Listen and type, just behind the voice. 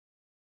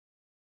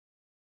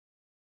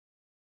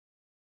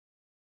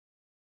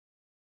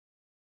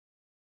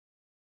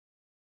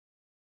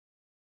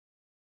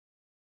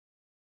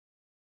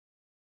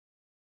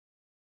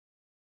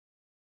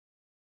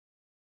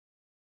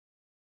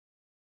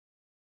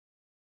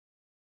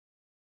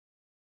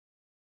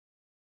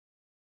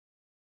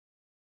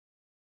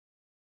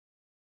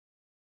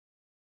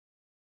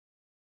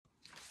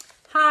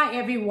Hi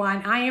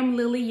everyone, I am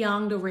Lillie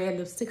Young, the Red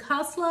Lipstick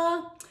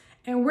Hustler,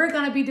 and we're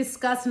going to be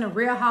discussing the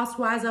Real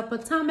Housewives of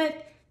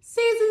Potomac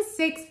Season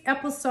 6,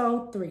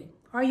 Episode 3.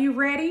 Are you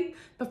ready?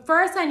 But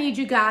first I need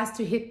you guys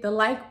to hit the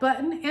like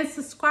button and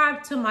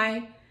subscribe to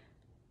my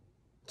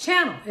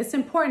channel. It's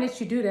important that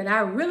you do that.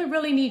 I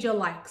really need your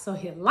like. So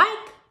hit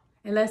like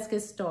and let's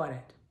get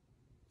started.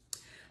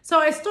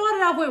 So it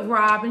started off with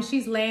Robin.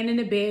 She's laying in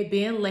the bed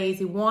being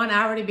lazy. One,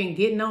 I already been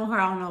getting on her.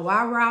 I don't know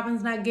why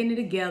Robin's not getting it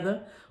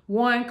together.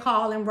 One,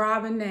 calling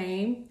Robin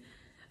name.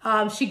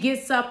 She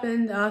gets up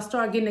and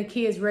start getting the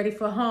kids ready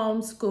for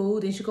homeschool.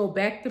 Then she go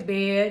back to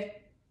bed.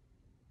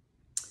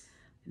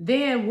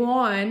 Then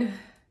one,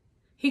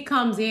 he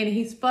comes in and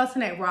he's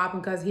fussing at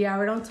Robin because he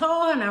already done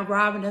told her, now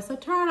Robin, that's a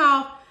turn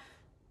off.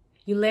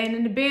 You laying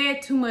in the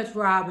bed too much,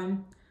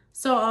 Robin.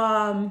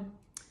 So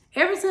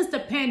ever since the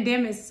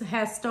pandemic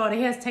has started,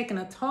 it has taken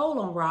a toll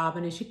on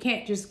Robin, and she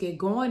can't just get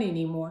going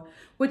anymore,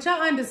 which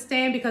I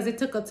understand because it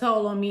took a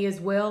toll on me as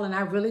well, and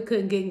I really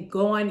couldn't get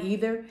going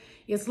either.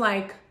 It's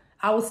like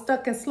I was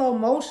stuck in slow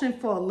motion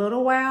for a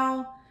little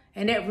while,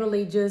 and that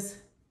really just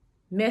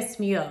messed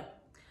me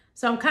up.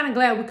 So I'm kind of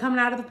glad we're coming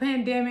out of the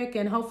pandemic,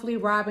 and hopefully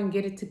Robin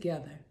get it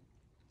together.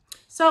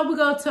 So we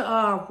go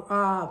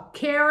to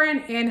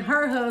Karen and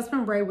her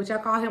husband, Ray, which I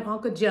call him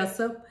Uncle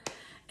Jessup.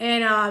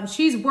 And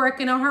she's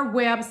working on her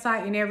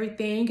website and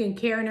everything. And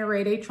Karen and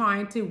Ray, they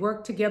trying to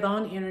work together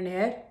on the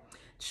internet,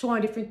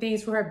 showing different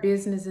things for her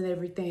business and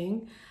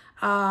everything.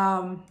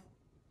 Watching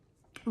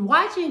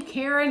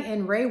Karen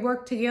and Ray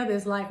work together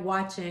is like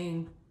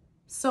watching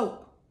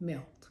soap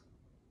melt.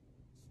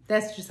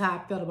 That's just how I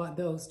felt about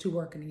those two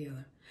working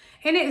together.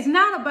 And it's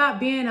not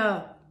about being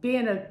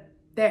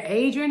their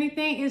age or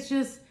anything.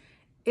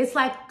 It's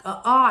like an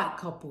odd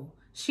couple.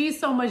 She's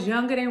so much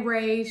younger than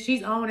Ray.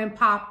 She's on and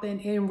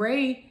popping. And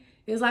Ray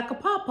is like a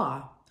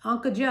pawpaw,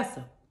 Uncle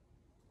Jessup.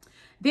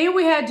 Then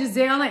we had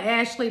Giselle and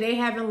Ashley. They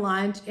having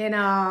lunch. And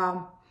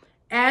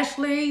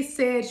Ashley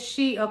said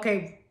she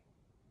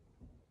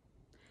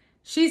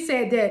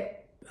said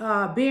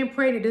that being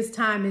pregnant this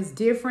time is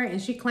different.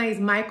 And she claims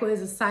Michael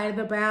is excited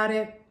about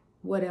it.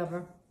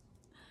 Whatever.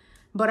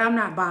 But I'm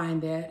not buying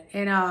that.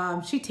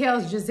 And she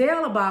tells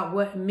Giselle about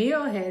what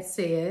Mil had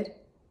said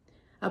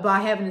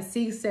about having a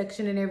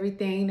C-section and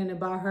everything, and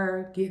about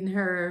her getting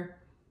her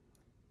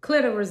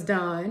clitoris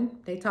done.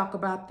 They talk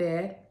about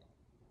that.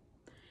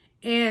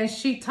 And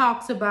she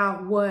talks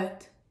about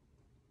what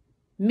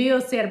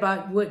Mil said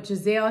about what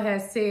Giselle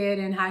has said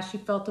and how she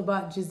felt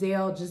about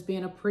Giselle just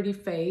being a pretty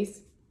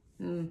face.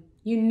 You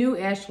knew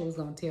Ashley was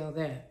going to tell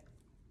that.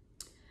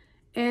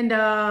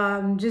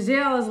 And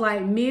Giselle is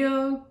like,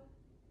 Mil,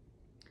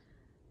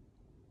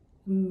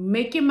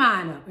 make your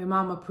mind up. Am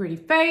I a pretty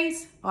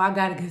face or I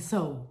got a good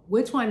soul?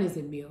 Which one is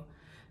it, Mil?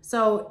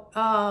 So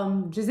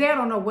Giselle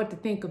don't know what to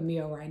think of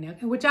Mil right now,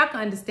 which I can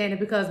understand it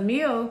because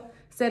Mil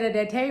said at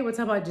that table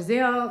talking about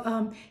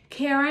Giselle,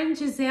 Karen,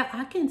 Giselle,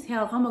 I can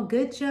tell I'm a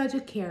good judge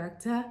of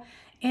character,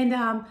 and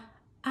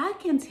I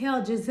can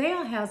tell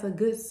Giselle has a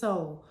good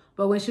soul.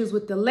 But when she was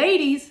with the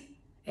ladies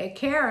at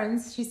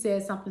Karen's, she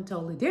said something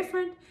totally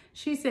different.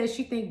 She said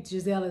she thinks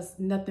Giselle is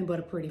nothing but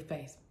a pretty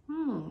face.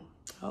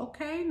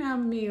 Okay, now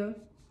Mil.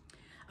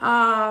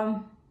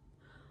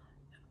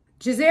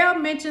 Giselle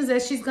mentions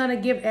that she's going to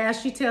give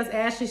Ashley, tells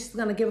Ashley she's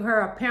going to give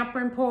her a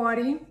pampering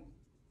party.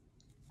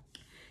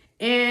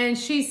 And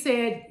she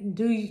said,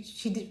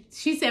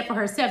 she said for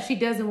herself, she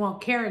doesn't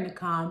want Karen to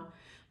come.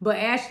 But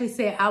Ashley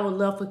said, I would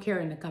love for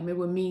Karen to come. It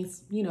would mean,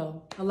 you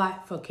know, a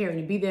lot for Karen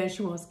to be there.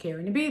 She wants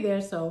Karen to be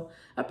there. So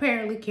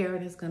apparently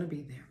Karen is going to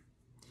be there.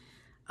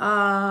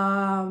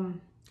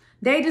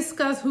 They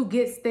discuss who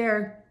gets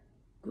their...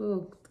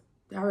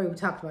 I already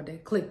talked about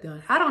that click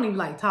done. I don't even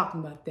like talking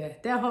about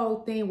that. That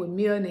whole thing with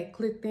Mil and that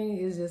click thing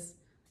is just,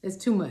 it's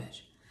too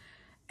much.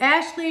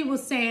 Ashley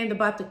was saying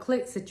about the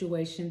click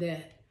situation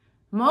that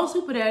most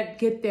people that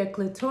get their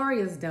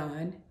clitoris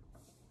done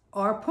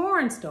are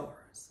porn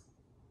stars.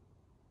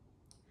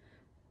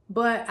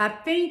 But I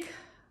think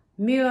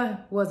Mil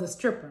was a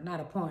stripper, not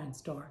a porn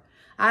star.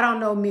 I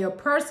don't know Mil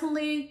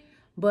personally,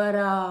 but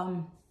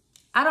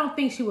I don't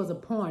think she was a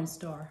porn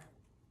star.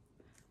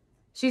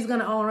 She's going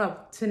to own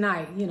up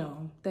tonight, you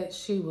know, that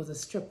she was a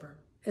stripper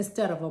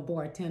instead of a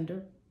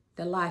bartender.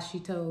 The lie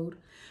she told.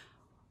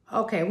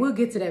 Okay, we'll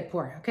get to that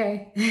part,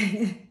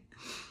 okay?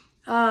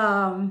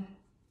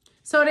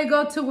 So they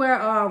go to where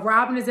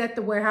Robin is at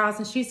the warehouse,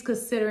 and she's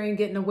considering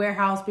getting a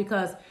warehouse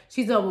because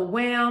she's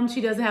overwhelmed.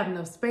 She doesn't have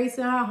enough space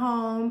in her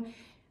home.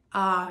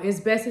 It's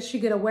best that she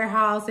get a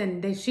warehouse,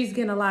 and she's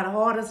getting a lot of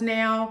orders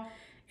now.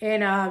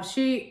 And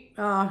she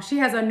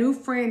has a new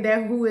friend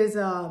there who is...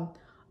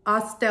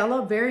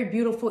 Stella, very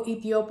beautiful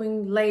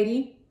Ethiopian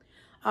lady.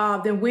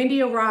 Then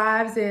Wendy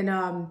arrives,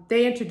 and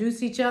they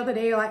introduce each other.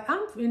 They like,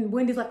 and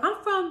Wendy's like, I'm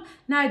from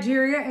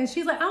Nigeria, and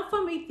she's like, I'm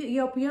from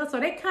Ethiopia. So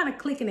they kind of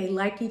click and they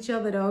like each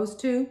other, those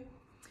two.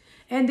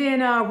 And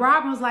then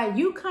Robin was like,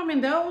 you come in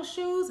those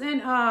shoes?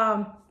 And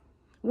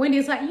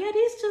Wendy's like, yeah,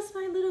 these just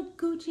my little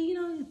Gucci, you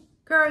know,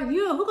 girl,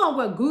 who gonna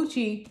wear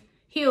Gucci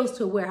heels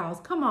to a warehouse?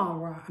 Come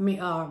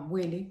on,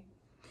 Wendy.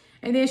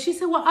 And then she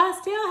said, well, I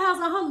still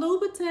have on her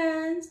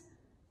Louboutins.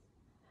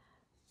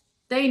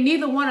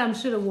 Neither one of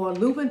them should have worn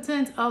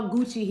Louboutins or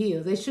Gucci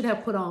heels. They should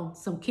have put on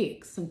some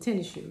kicks, some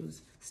tennis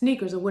shoes,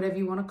 sneakers, or whatever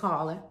you want to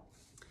call it.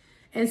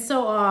 And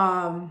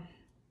so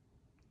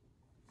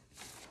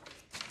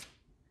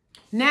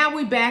now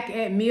we back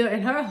at Mia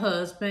and her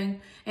husband,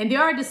 and they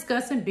are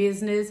discussing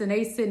business, and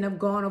they sitting up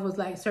going over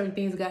like certain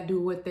things got to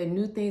do with the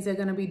new things they're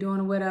going to be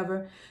doing or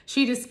whatever.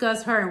 She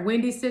discussed her and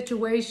Wendy's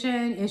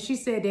situation, and she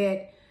said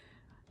that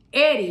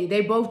Eddie,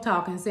 they both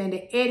talking, saying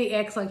that Eddie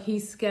acts like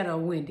he's scared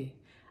of Wendy.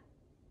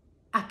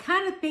 I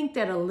kind of think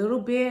that a little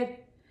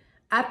bit.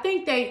 I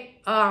think they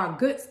are a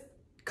good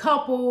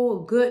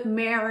couple, a good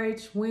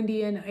marriage,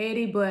 Wendy and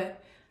Eddie,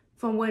 but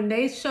from when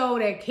they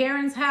showed at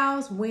Karen's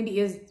house, Wendy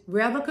is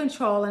rather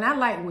controlling. I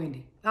like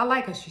Wendy. I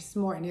like her. She's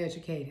smart and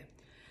educated.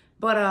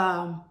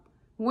 But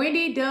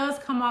Wendy does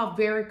come off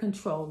very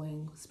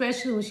controlling,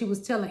 especially when she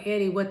was telling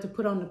Eddie what to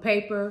put on the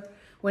paper.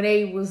 When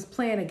they was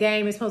playing a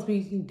game, it's supposed to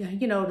be,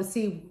 you know, to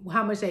see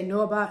how much they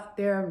know about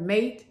their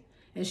mate.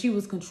 And she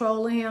was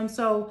controlling him.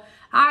 So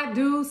I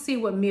do see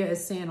what Mia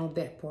is saying on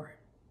that part.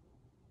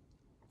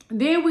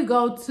 Then we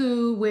go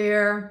to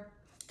where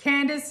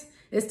Candace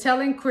is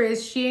telling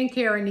Chris she and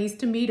Karen needs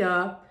to meet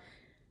up.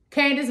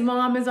 Candace's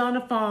mom is on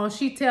the phone.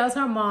 She tells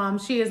her mom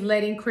she is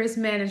letting Chris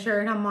manage her.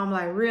 And her mom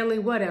like, really?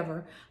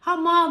 Whatever. Her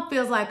mom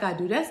feels like I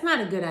do. That's not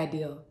a good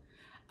idea.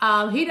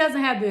 He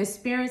doesn't have the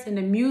experience in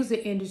the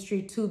music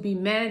industry to be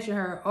managing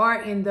her, or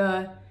in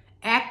the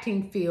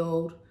acting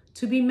field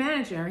to be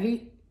managing her.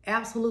 He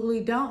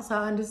absolutely don't. So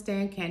I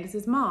understand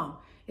Candace's mom.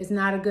 It's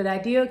not a good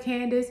idea,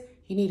 Candace.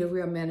 You need a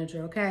real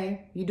manager,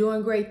 okay? You're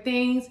doing great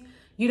things.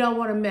 You don't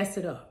want to mess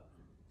it up.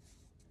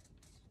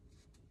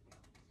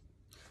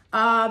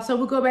 So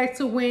we'll go back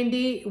to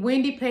Wendy.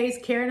 Wendy pays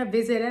Karen a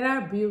visit at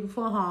her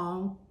beautiful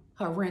home,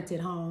 her rented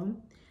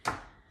home,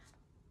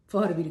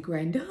 for her to be the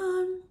grand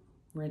dame.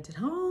 Rented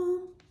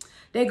home.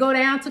 They go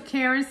down to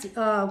Karen's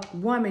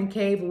woman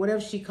cave, or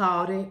whatever she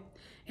called it.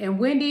 And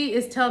Wendy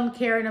is telling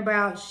Karen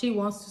about she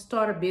wants to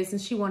start a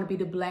business. She wants to be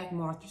the Black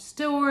Martha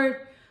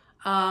Stewart.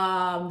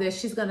 That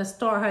she's going to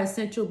start her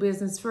essential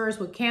business first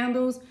with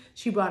candles.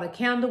 She brought a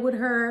candle with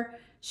her.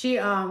 She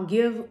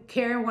give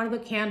Karen one of the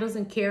candles,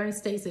 and Karen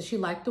states that she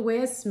liked the way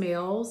it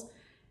smells.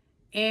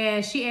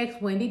 And she asked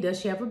Wendy,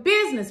 does she have a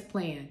business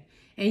plan?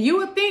 And you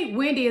would think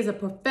Wendy is a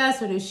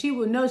professor, that she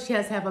would know she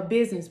has to have a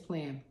business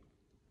plan.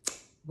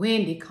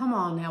 Wendy, come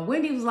on now.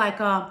 Wendy was like,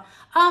 I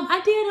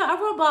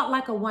wrote about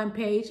like a 1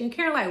 page. And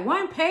Karen like,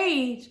 1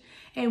 page?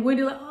 And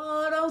Wendy like,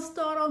 oh, don't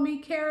start on me,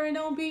 Karen.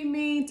 Don't be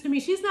mean to me.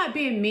 She's not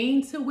being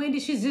mean to Wendy.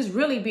 She's just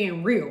really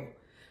being real.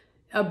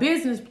 A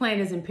business plan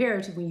is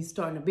imperative when you're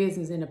starting a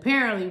business. And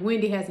apparently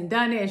Wendy hasn't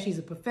done it, and she's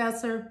a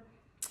professor.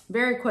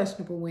 Very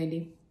questionable,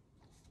 Wendy.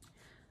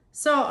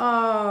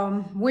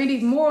 So Wendy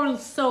more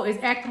so is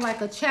acting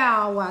like a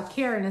child, while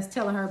Karen is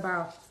telling her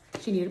about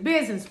she need a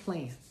business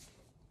plan.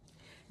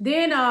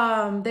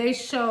 Then they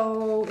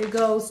show, it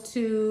goes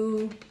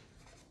to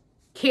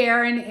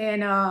Karen,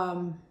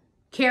 and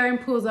Karen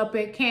pulls up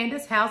at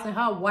Candace's house in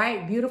her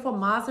white, beautiful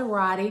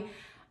Maserati.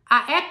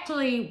 I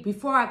actually,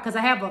 because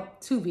I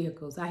have two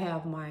vehicles. I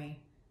have my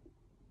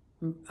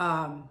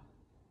Lexus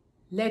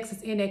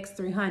NX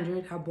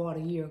 300 I bought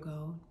a year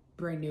ago,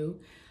 brand new.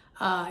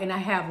 And I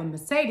have a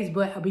Mercedes,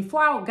 but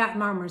before I got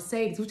my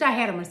Mercedes, which I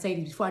had a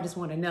Mercedes before, I just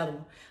wanted another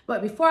one.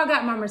 But before I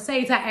got my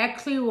Mercedes, I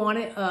actually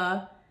wanted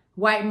a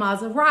white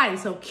Maserati.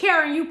 So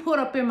Karen, you put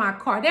up in my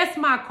car. That's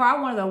my car.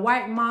 I wanted a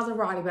white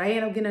Maserati, but I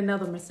ended up getting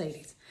another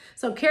Mercedes.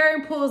 So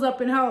Karen pulls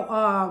up in her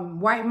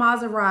white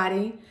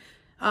Maserati.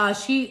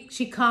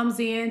 She comes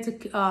in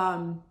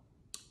to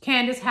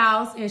Candace's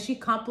house, and she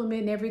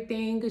complimenting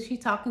everything, because she's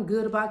talking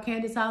good about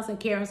Candace's house. And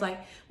Karen's like,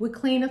 we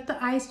clean up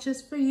the ice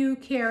just for you,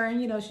 Karen.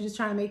 You know, she's just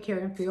trying to make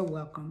Karen feel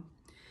welcome.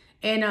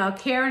 And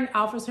Karen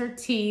offers her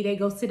tea. They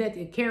go sit at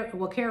the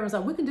Karen's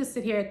like, we can just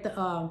sit here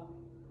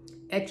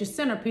at your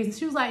centerpiece. And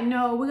she was like,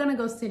 no, we're gonna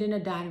go sit in the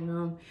dining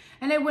room.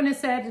 And they went and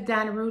sat at the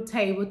dining room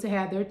table to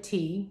have their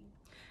tea.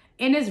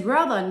 And it's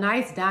rather a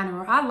nice dining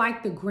room. I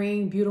like the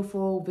green,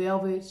 beautiful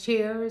velvet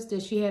chairs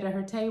that she had at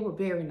her table.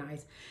 Very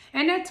nice.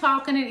 And they're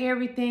talking and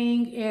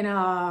everything.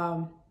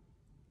 And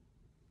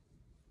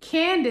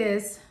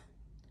Candace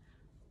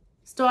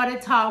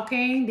started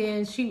talking.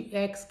 Then she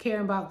asked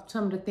Karen about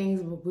some of the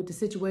things with the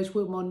situation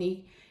with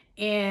Monique.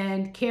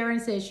 And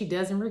Karen said she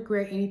doesn't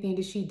regret anything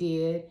that she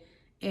did.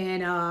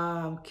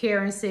 And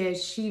Karen said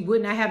she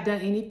would not have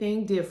done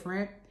anything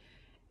different.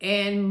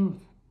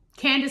 And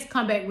Candace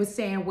come back with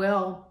saying,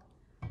 well,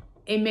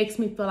 it makes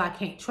me feel I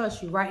can't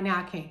trust you. Right now,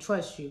 I can't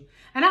trust you.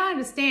 And I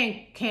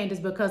understand Candace,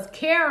 because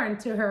Karen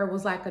to her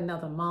was like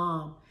another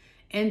mom.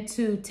 And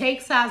to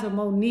take sides of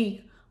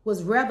Monique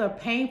was rather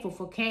painful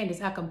for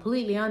Candace. I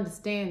completely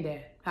understand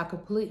that. I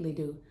completely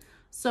do.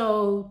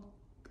 So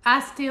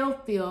I still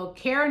feel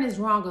Karen is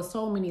wrong on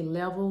so many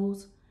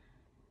levels.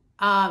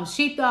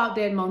 She thought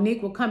that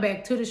Monique would come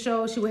back to the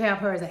show. She would have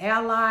her as an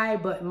ally,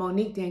 but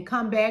Monique didn't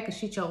come back, and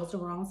she chose the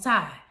wrong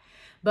side.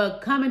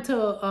 But coming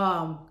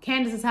to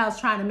Candace's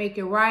house trying to make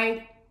it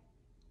right,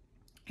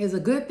 It's a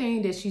good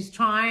thing that she's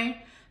trying,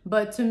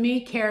 but to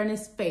me, Karen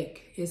is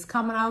fake. It's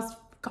coming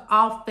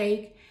off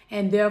fake,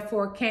 and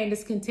therefore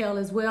Candace can tell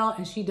as well,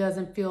 and she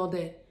doesn't feel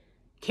that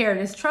Karen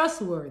is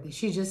trustworthy.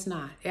 She's just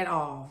not at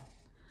all.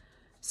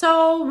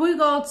 So we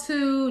go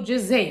to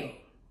Giselle.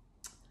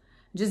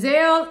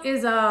 Giselle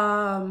is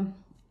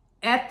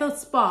at the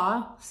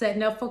spa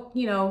setting up for,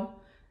 you know,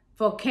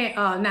 for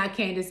not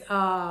Candace,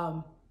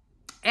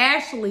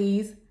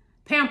 Ashley's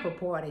pamper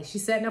party.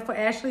 She's setting up for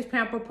Ashley's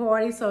pamper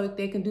party so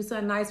they can do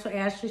something nice for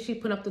Ashley. She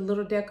put up the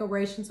little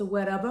decorations or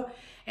whatever.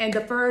 And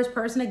the first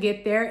person to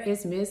get there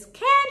is Miss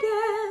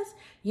Candace.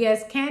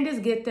 Yes, Candace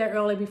get there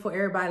early before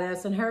everybody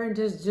else. And her and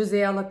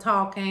Giselle are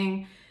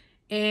talking.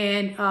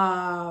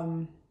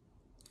 And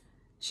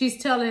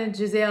she's telling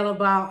Giselle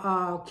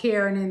about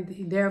Karen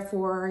and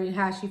therefore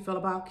how she felt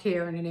about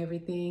Karen and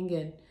everything.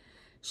 And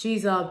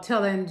she's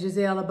telling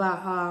Giselle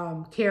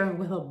about Karen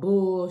with her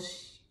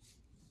bullshit.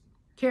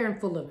 Karen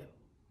full of it.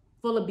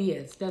 Full of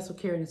BS. That's what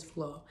Karen is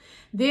full of.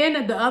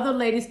 Then the other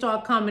ladies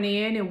start coming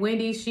in, and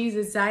Wendy, she's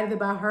excited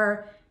about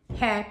her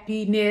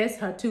happiness,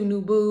 her 2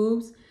 new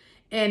boobs.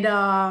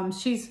 And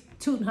she's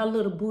tooting her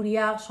little booty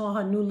out, showing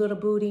her new little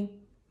booty.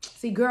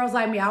 See, girls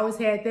like me, I always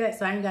had that,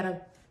 so I ain't got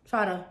to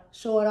try to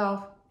show it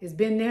off. It's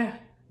been there.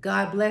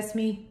 God bless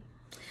me.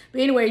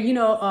 But anyway, you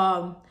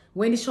know,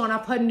 Wendy's showing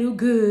off her new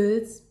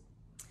goods.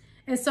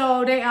 And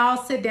so they all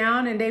sit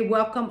down and they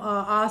welcome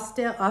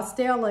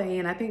Estella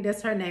in. I think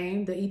that's her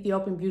name, the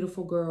Ethiopian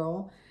beautiful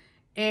girl.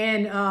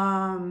 And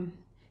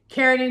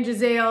Karen and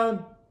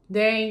Giselle,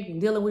 they ain't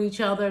dealing with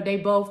each other. They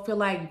both feel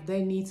like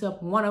they need to,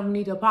 one of them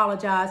need to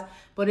apologize.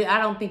 But I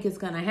don't think it's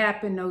going to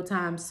happen no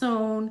time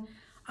soon.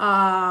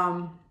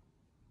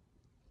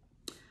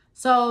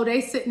 So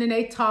they sitting and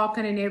they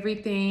talking and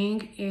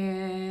everything.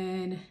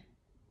 And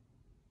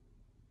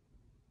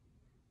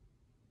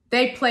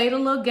they played a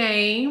little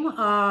game,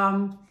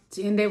 and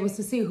they was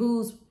to see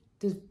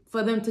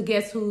for them to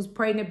guess who's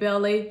pregnant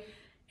belly.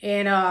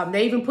 And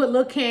they even put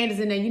little Candace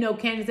in there. You know,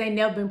 Candace ain't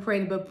never been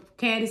pregnant, but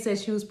Candace said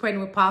she was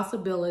pregnant with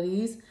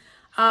possibilities.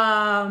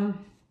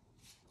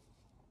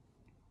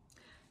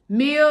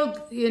 Mill,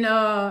 you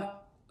know,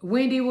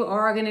 Wendy were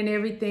arguing and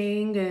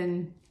everything.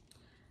 And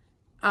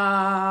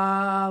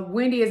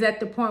Wendy is at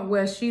the point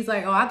where she's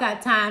like, oh, I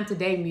got time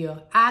today,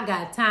 Mill. I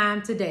got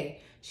time today.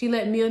 She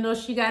let Mill know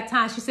she got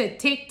time. She said,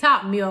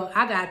 tick-tock, Mill.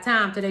 I got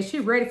time today. She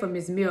ready for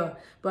Miss Mill.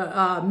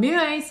 But Mill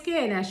ain't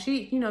scared now.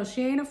 She, you know,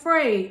 she ain't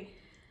afraid.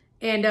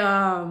 And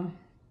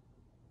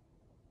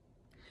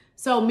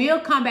so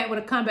Mill come back with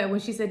a comeback when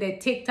she said that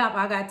tick-tock,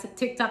 I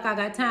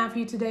got time for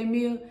you today,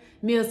 Mill.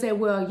 Mill said,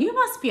 well, you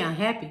must be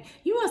unhappy.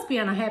 You must be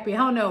unhappy at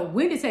home. No,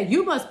 Wendy said,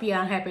 you must be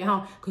unhappy at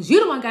home because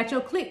you the one got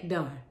your click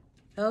done.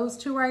 Those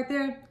two right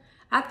there,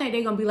 I think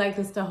they're going to be like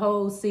this the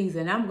whole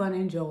season. I'm going to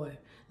enjoy it.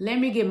 Let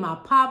me get my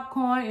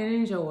popcorn and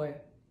enjoy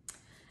it.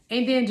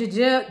 And then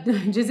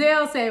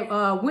Giselle said,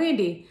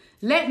 Wendy,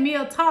 let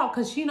Mill talk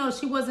because she knows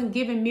she wasn't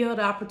giving Mill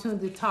the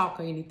opportunity to talk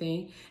or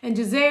anything. And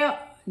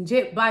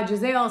by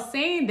Giselle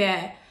saying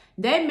that,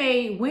 that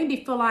made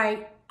Wendy feel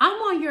like,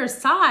 I'm on your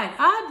side.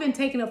 I've been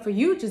taking up for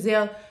you,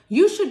 Giselle.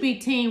 You should be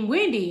Team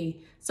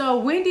Wendy. So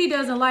Wendy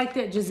doesn't like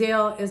that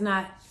Giselle is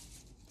not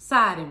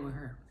siding with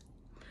her.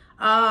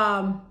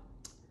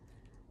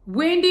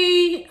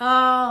 Wendy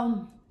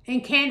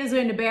and Candace are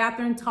in the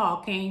bathroom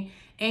talking,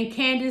 and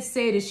Candace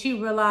said that she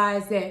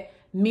realized that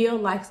Mill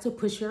likes to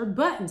push her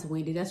buttons,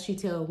 Wendy. That's what she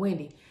told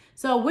Wendy.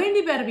 So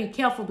Wendy better be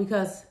careful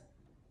because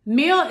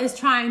Mill is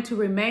trying to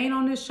remain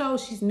on this show.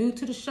 She's new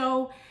to the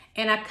show,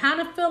 and I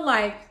kind of feel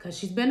like, because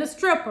she's been a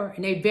stripper,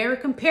 and they're very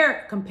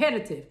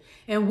competitive,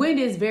 and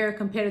Wendy is very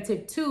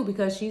competitive too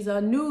because she's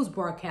a news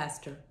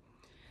broadcaster.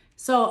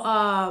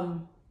 So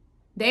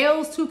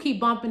those two keep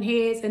bumping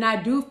heads, and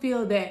I do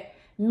feel that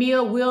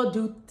Mill will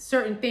do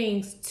certain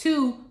things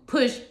to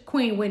push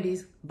Queen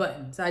Wendy's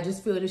buttons. I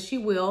just feel that she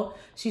will.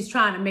 She's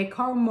trying to make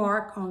her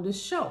mark on the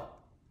show.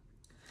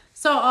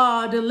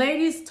 So the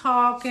ladies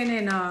talking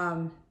and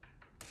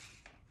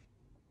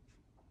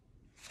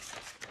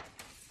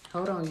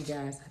hold on, you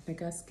guys. I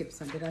think I skipped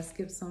something. Did I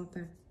skip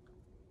something?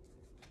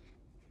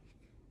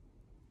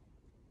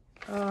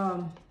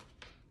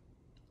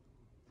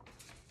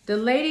 The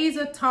ladies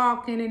are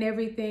talking and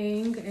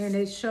everything, and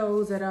it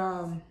shows that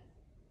oh,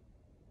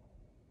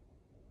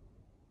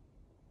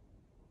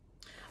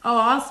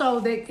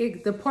 also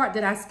the part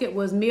that I skipped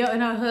was Mill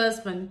and her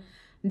husband.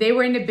 They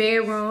were in the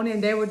bedroom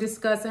and they were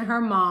discussing her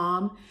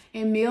mom.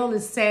 And Mill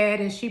is sad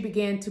and she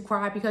began to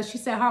cry because she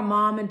said her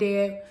mom and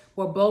dad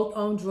were both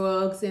on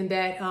drugs, and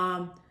that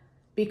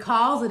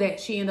because of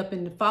that, she ended up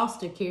in the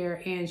foster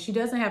care, and she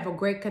doesn't have a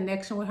great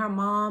connection with her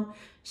mom.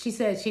 She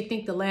said she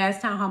think the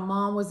last time her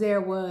mom was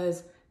there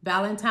was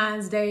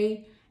Valentine's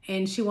Day,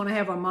 and she want to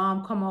have her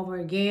mom come over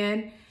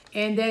again,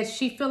 and that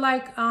she feel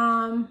like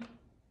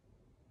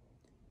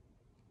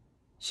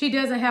she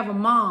doesn't have a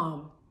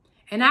mom.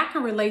 And I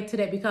can relate to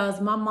that because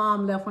my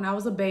mom left when I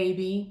was a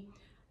baby,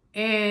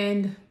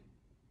 and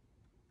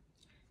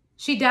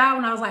She died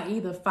when I was like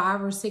either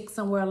 5 or 6,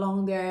 somewhere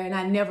along there, and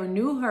I never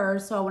knew her.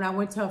 So when I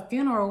went to her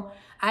funeral,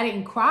 I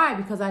didn't cry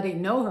because I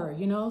didn't know her,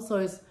 you know? So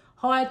it's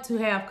hard to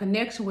have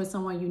connection with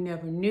someone you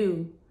never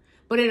knew.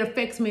 But it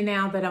affects me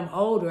now that I'm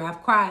older.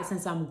 I've cried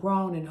since I'm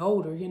grown and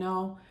older, you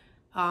know?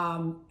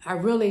 I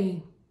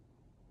really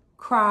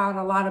cried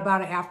a lot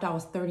about it after I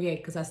was 38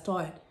 because I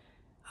started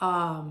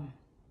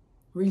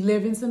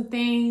reliving some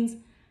things,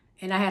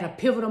 and I had a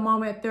pivotal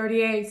moment at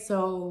 38.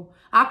 So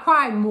I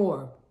cried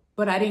more,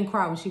 but I didn't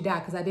cry when she died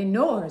because I didn't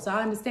know her. So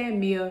I understand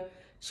Mia.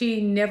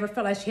 She never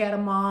felt like she had a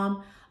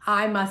mom.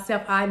 I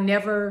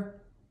never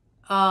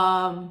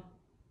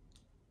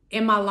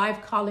in my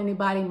life call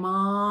anybody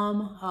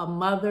mom,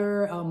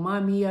 mother,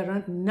 mommy,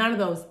 or none of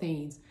those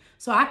things.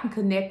 So I can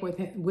connect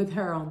with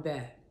her on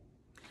that.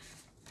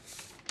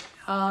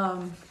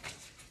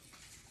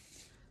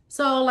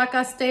 So like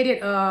I stated,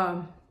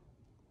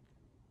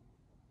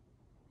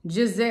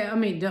 Giselle,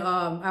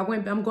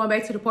 I'm going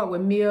back to the part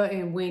with Mia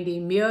and Wendy.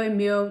 Mia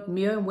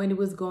and Wendy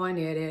was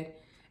going at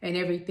it and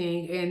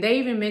everything. And they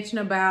even mentioned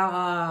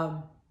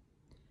about,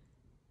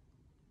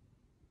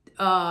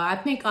 I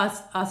think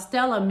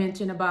Stella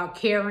mentioned about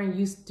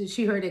Karen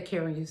she heard that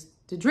Karen used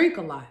to drink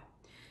a lot.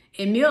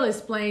 And Mia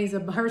explains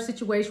about her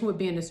situation with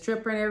being a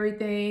stripper and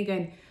everything.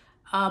 And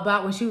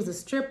about when she was a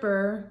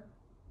stripper,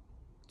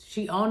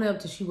 she owned up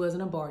to she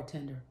wasn't a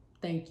bartender.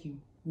 Thank you,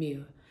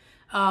 Mia.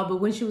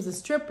 But when she was a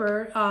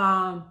stripper,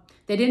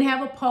 they didn't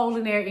have a pole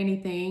in there or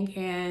anything,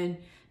 and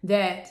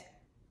that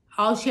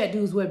all she had to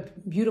do was wear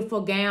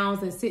beautiful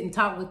gowns and sit and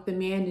talk with the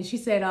men. And she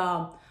said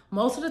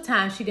most of the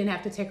time she didn't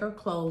have to take her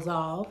clothes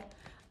off.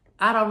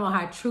 I don't know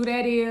how true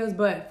that is,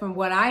 but from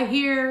what I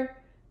hear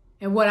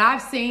and what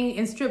I've seen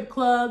in strip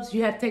clubs,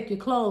 you have to take your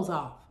clothes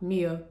off,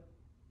 Mia.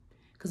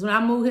 Because when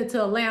I moved here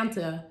to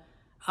Atlanta,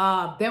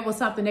 that was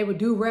something they would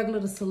do regular.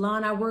 The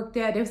salon I worked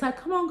at, they was like,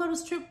 come on, go to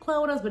strip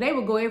club with us. But they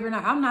would go every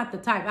night. I'm not the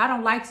type. I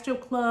don't like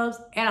strip clubs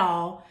at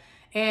all.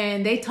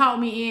 And they talked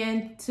me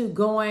into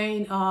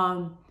going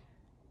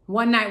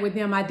one night with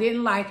them. I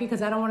didn't like it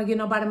because I don't want to give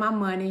nobody my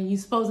money. You're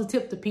supposed to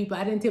tip the people.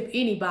 I didn't tip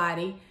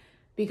anybody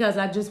because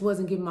I just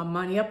wasn't giving my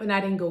money up, and I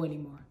didn't go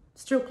anymore.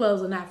 Strip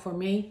clubs are not for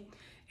me.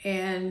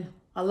 And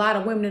a lot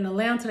of women in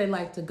Atlanta, they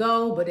like to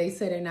go, but they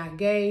say they're not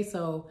gay.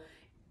 So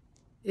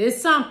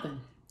it's something.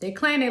 They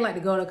claim they like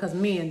to go there because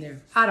men there.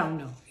 I don't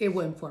know. It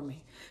wasn't for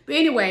me. But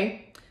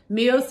anyway,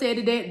 Mia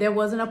said that there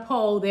wasn't a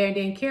pole there. And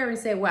then Karen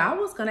said, well, I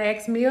was going to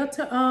ask Mia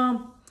to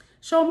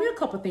show me a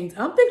couple things.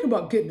 I'm thinking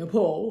about getting a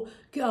pole.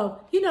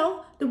 You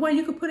know, the one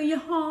you could put in your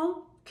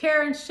home.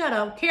 Karen, shut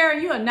up.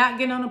 Karen, you are not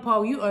getting on a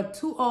pole. You are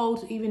too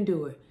old to even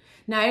do it.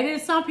 Now, it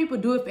is some people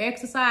do it for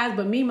exercise,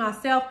 but me,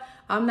 myself,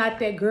 I'm not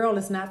that girl.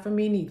 It's not for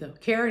me neither.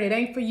 Karen, it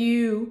ain't for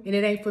you, and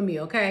it ain't for me,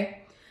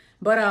 okay?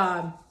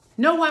 But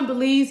no one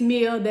believes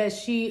Mia that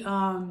she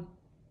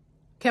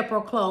kept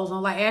her clothes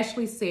on. Like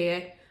Ashley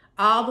said,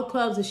 all the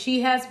clubs that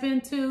she has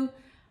been to,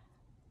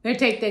 they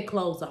take their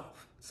clothes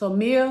off. So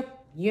Mia,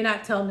 you're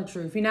not telling the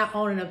truth. You're not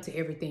owning up to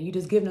everything. You're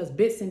just giving us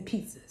bits and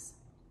pieces.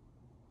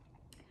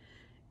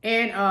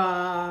 And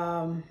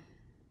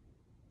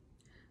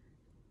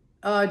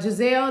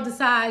Giselle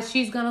decides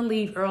she's going to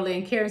leave early.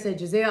 And Karen said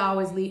Giselle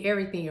always leave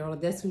everything early.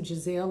 That's who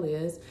Giselle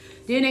is.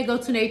 Then they go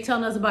to, they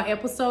telling us about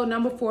episode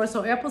number 4.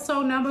 So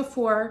episode number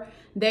 4,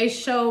 they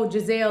showed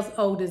Giselle's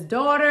oldest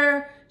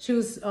daughter. She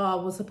was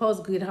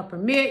supposed to get her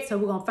permit. So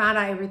we're going to find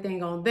out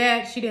everything on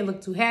that. She didn't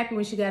look too happy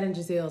when she got in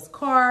Giselle's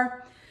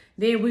car.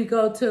 Then we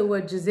go to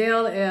where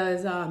Giselle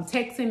is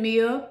texting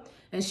Mia.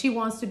 And she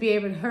wants to be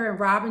able to, her and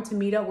Robin, to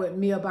meet up with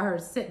Mia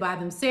by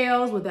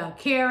themselves without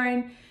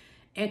Karen.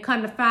 And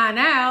come to find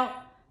out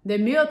that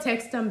Mia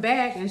texts them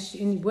back, and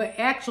she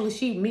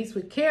meets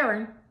with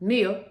Karen,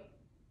 Mia,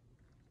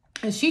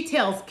 and she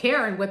tells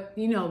Karen what,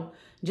 you know,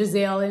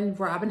 Giselle and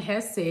Robin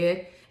has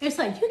said. And it's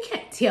like, you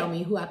can't tell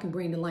me who I can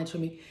bring to lunch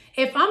with me.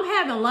 If I'm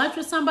having lunch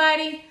with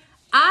somebody,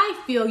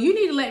 I feel you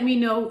need to let me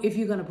know if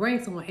you're going to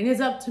bring someone. And it's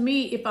up to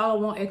me if I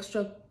want an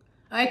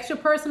extra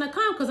person to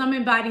come, because I'm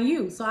inviting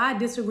you. So I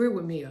disagree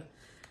with Mia.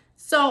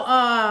 So,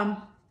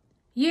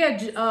 yeah,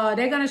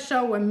 they're going to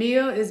show where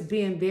Mia is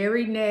being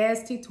very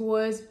nasty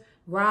towards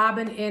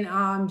Robin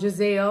and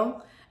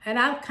Giselle. And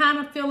I kind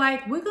of feel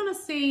like we're going to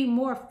see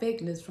more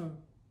fakeness from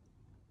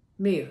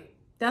Mia.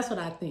 That's what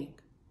I think.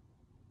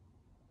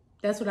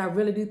 That's what I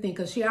really do think.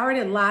 Because she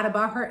already lied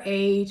about her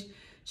age.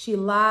 She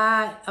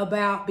lied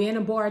about being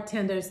a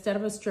bartender instead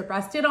of a stripper.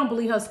 I still don't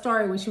believe her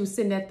story when she was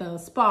sitting at the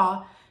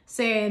spa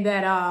saying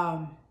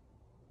that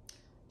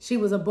she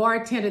was a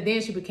bartender,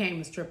 then she became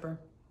a stripper.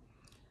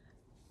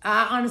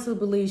 I honestly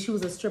believe she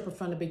was a stripper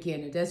from the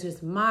beginning. That's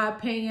just my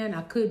opinion.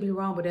 I could be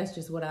wrong, but that's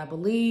just what I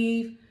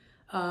believe.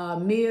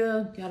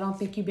 Mia, I don't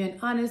think you've been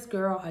honest,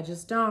 girl. I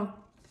just don't.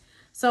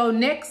 So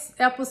next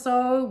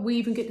episode, we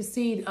even get to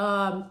see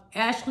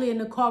Ashley in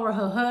the car with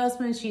her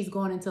husband. She's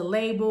going into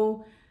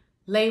labor.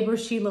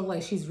 She looked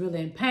like she's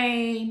really in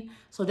pain.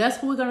 So that's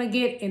what we're going to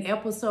get in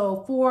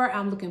episode 4.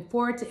 I'm looking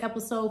forward to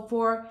episode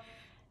 4.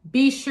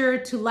 Be sure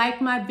to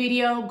like my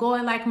video, go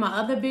and like my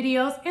other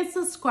videos, and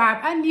subscribe.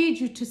 I need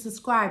you to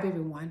subscribe,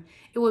 everyone.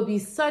 It would be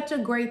such a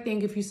great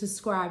thing if you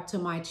subscribe to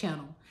my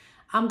channel.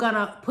 I'm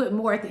gonna put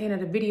more at the end of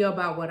the video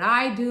about what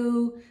I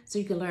do so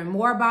you can learn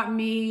more about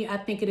me. I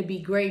think it'd be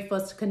great for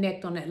us to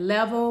connect on that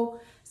level.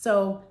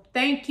 So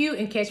thank you,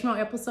 and catch me on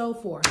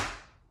episode 4.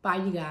 Bye,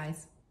 you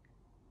guys.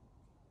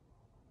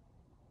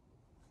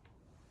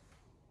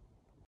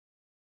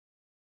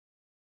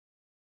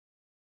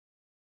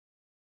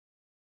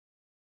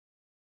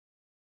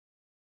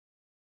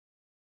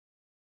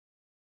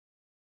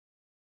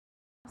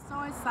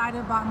 So excited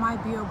about my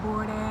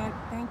billboard ad.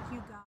 Thank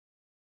you.